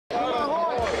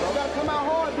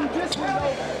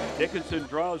Dickinson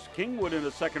draws Kingwood in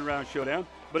a second-round showdown,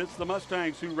 but it's the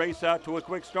Mustangs who race out to a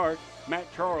quick start. Matt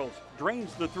Charles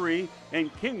drains the three,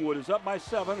 and Kingwood is up by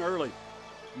 7 early.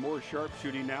 More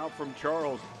sharpshooting now from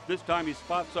Charles. This time he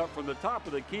spots up from the top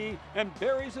of the key and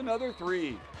buries another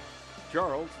 3.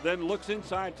 Charles then looks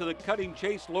inside to the cutting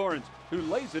Chase Lawrence, who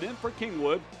lays it in for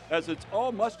Kingwood as it's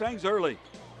all Mustangs early.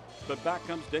 But back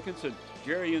comes Dickinson.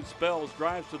 Jerry Spells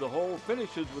drives to the hole,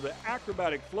 finishes with an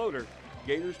acrobatic floater.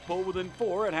 Gators pull within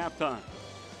 4 at halftime.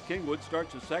 Kingwood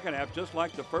starts the second half just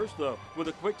like the first, though, with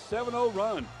a quick 7-0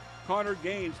 run. Connor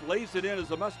Gaines lays it in as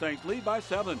the Mustangs lead by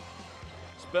 7.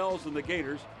 Spells and the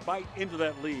Gators bite into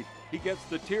that lead. He gets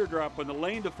the teardrop in the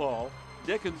lane to fall.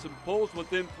 Dickinson pulls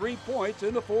within 3 points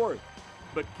in the fourth.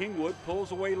 But Kingwood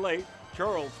pulls away late.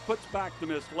 Charles puts back the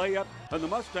missed layup, and the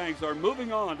Mustangs are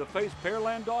moving on to face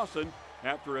Pearland Dawson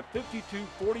after a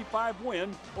 52-45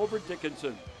 win over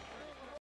Dickinson.